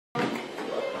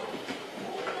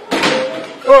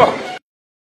So,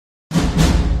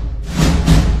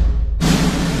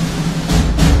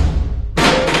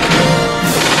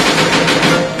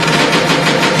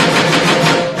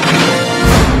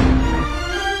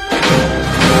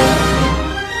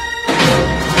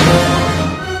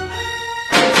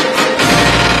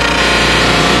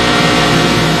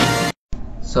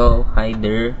 hi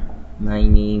there, my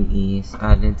name is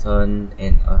Alenson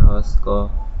and Orozco,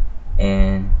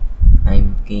 and I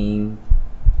came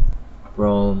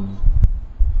from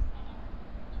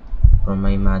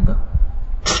my mother.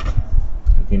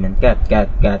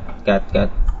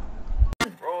 Cut.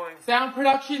 Sound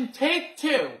production, take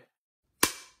 2.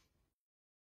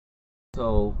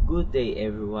 So, good day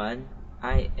everyone.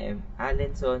 I am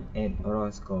Alenson and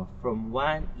Orozco from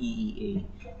 1EEA,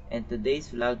 and today's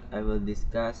vlog I will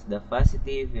discuss the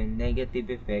positive and negative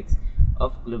effects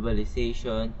of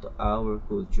globalization to our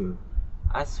culture,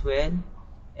 as well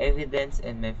evidence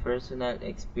and my personal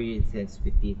experiences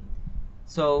with it.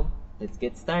 So, let's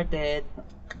get started.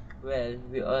 Well,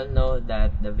 we all know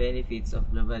that the benefits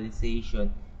of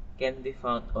globalization can be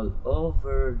found all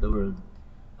over the world.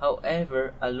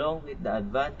 However, along with the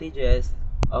advantages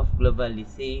of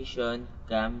globalization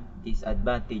come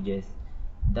disadvantages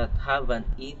that have an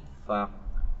impact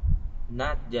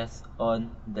not just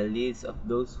on the lives of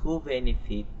those who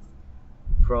benefit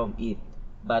from it,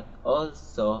 but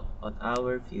also on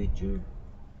our future.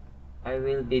 I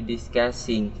will be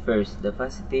discussing first the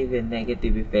positive and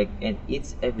negative effect and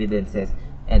its evidences,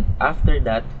 and after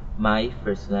that, my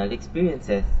personal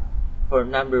experiences. For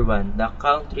number one, the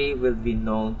country will be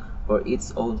known for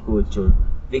its own culture.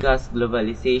 Because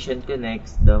globalization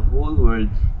connects the whole world,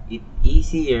 it's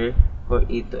easier for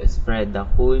it to spread the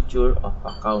culture of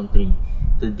a country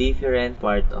to different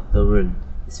parts of the world,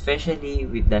 especially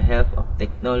with the help of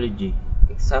technology.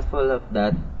 Example of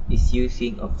that is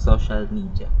using of social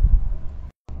media.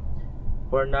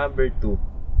 For number 2,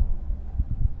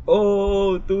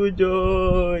 oh, 2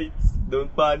 joints!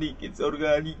 Don't panic, it's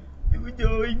organic. 2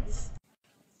 joints!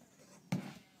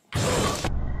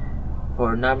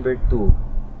 For number 2,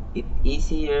 it's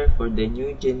easier for the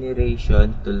new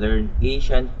generation to learn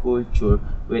Asian culture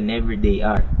whenever they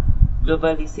are.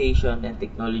 Globalization and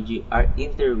technology are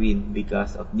intertwined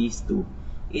because of these two.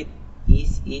 It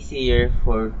is easier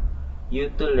for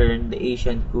you to learn the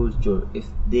Asian culture if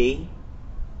they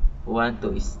want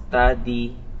to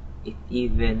study it,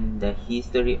 even the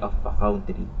history of a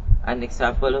country. An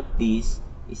example of this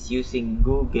is using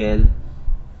Google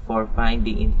for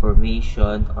finding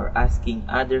information or asking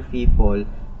other people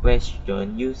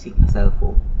questions using a cell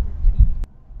phone.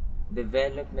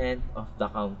 Development of the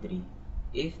country.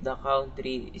 If the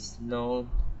country is known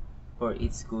for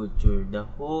its culture, the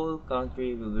whole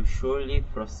country will surely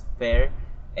prosper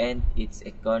and its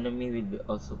economy will be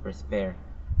also prosper.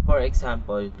 For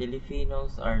example,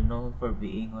 Filipinos are known for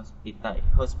being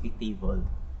hospitable.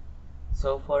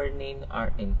 So foreigners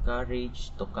are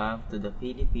encouraged to come to the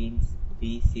Philippines,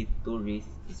 visit tourist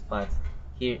spots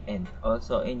here and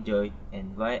also enjoy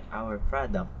and buy our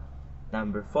product.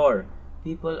 Number 4,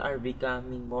 people are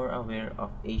becoming more aware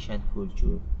of Asian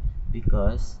culture.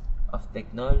 Because of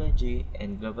technology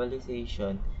and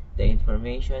globalization, the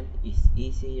information is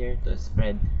easier to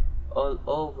spread all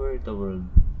over the world.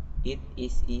 It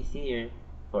is easier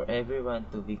for everyone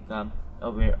to become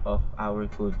aware of our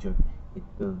culture. It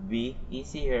will be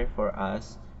easier for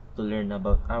us to learn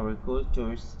about our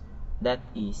cultures that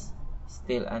is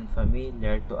still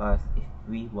unfamiliar to us if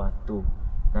we want to.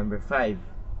 Number 5.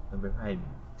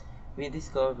 We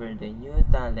discover the new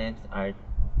talents, art,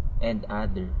 and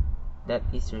other that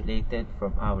is related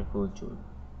from our culture.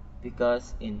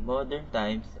 Because in modern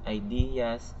times,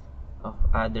 ideas of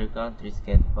other countries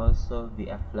can also be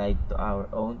applied to our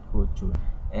own culture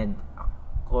and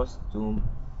costume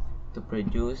to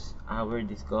produce our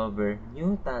discover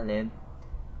new talent,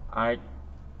 art,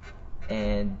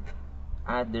 and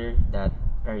other that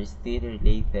are still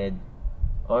related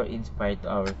or inspired to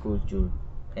our culture.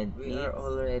 And we are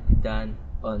already done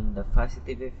on the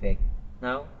positive effect.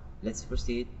 Now, let's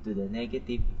proceed to the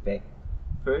negative effect.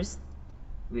 First,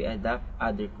 we adapt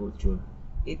other culture.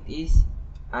 It is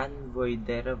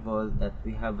unavoidable that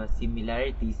we have a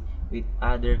similarities with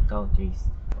other countries,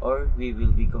 or we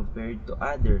will be compared to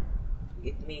other.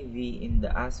 It may be in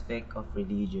the aspect of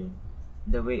religion,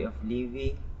 the way of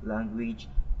living, language,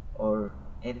 or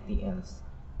anything else.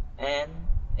 An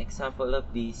example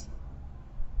of this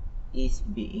is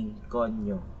being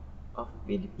konyo of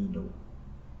Filipino.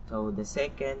 So the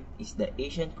second is the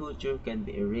Asian culture can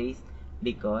be erased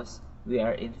because we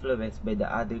are influenced by the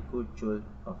other culture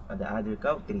of the other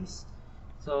countries.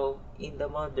 So in the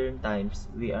modern times,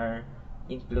 we are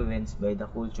influenced by the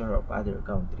culture of other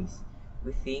countries.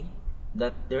 We think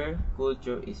that their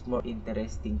culture is more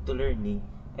interesting to learning,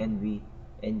 and we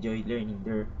enjoy learning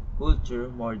their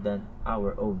culture more than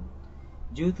our own.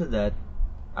 Due to that,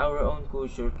 our own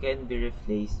culture can be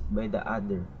replaced by the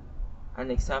other. An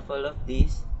example of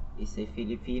this is a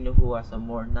Filipino who has a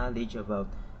more knowledge about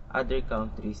other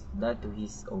countries than to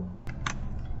his own.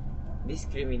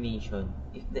 Discrimination.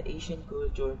 If the Asian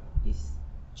culture is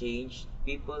changed,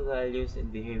 people's values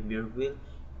and behavior will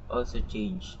also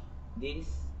change. This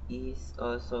is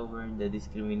also where the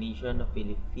discrimination of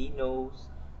Filipinos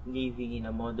living in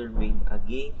a modern way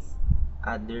against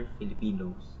other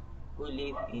Filipinos who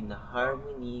live in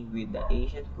harmony with the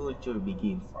Asian culture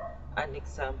begins. An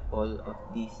example of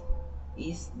this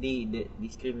is the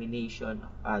discrimination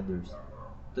of others.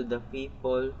 To the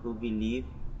people who believe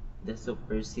the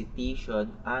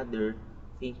superstition, others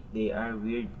think they are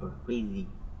weird or crazy.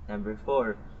 Number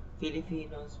 4.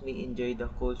 Filipinos may enjoy the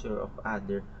culture of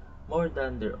others more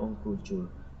than their own culture.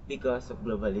 Because of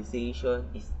globalization,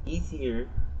 it's easier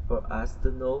for us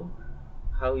to know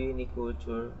how unique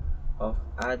culture of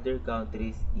other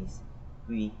countries is.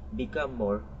 We become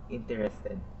more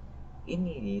interested in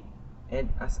it,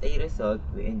 and as a result,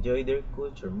 we enjoy their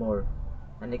culture more.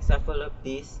 An example of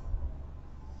this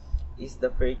is the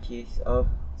purchase of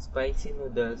spicy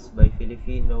noodles by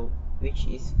Filipino, which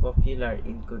is popular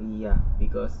in Korea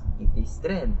because it is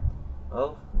trend.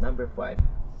 Of number 5,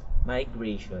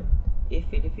 migration. If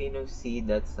Filipinos see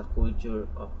that the culture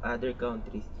of other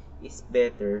countries is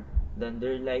better than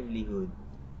their livelihood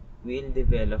will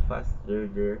develop faster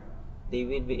there, they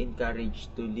will be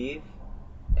encouraged to live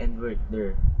and work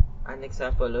there. An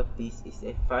example of this is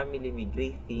a family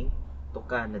migrating to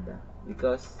Canada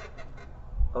because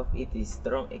of its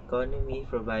strong economy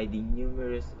providing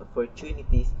numerous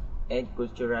opportunities and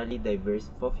culturally diverse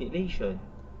population.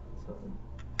 So,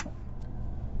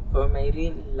 for my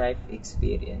real life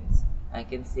experience, I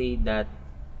can say that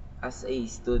as a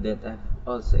student, I've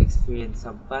also experienced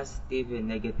some positive and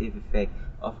negative effect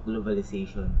of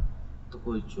globalization to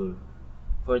culture.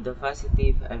 For the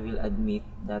positive, I will admit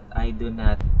that I do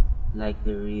not like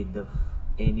the read of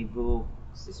any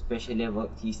books, especially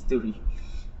about history.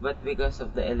 But because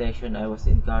of the election, I was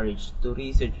encouraged to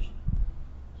research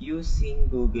using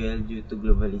Google due to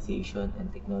globalization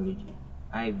and technology.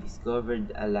 I've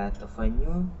discovered a lot of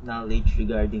new knowledge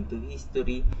regarding to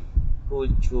history,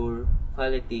 culture,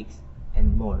 politics,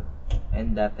 and more,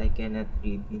 and that I cannot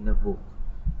read in a book.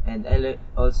 And I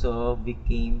also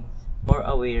became more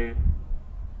aware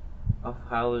of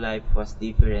how life was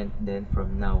different then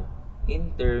from now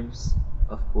in terms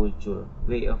of culture,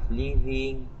 way of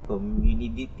living,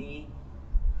 community,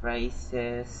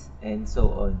 prices, and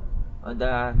so on. On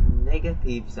the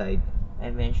negative side, I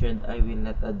mentioned I will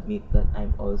not admit that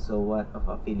I'm also one of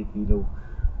a Filipino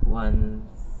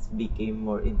once became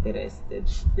more interested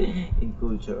in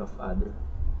culture of other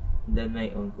than my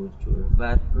own culture.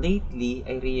 But lately,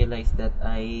 I realized that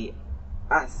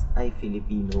as a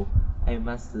Filipino, I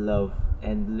must love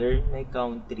and learn my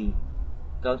country's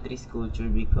culture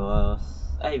because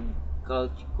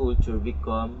culture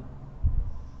become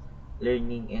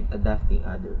learning and adapting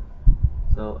other.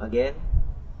 So again,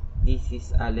 this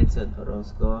is Alenson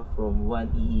Orozco from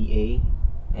 1EEA,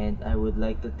 and I would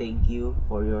like to thank you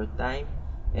for your time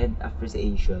and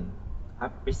appreciation.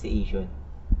 Appreciation.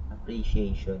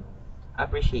 Appreciation.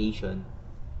 Appreciation.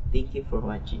 Thank you for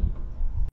watching.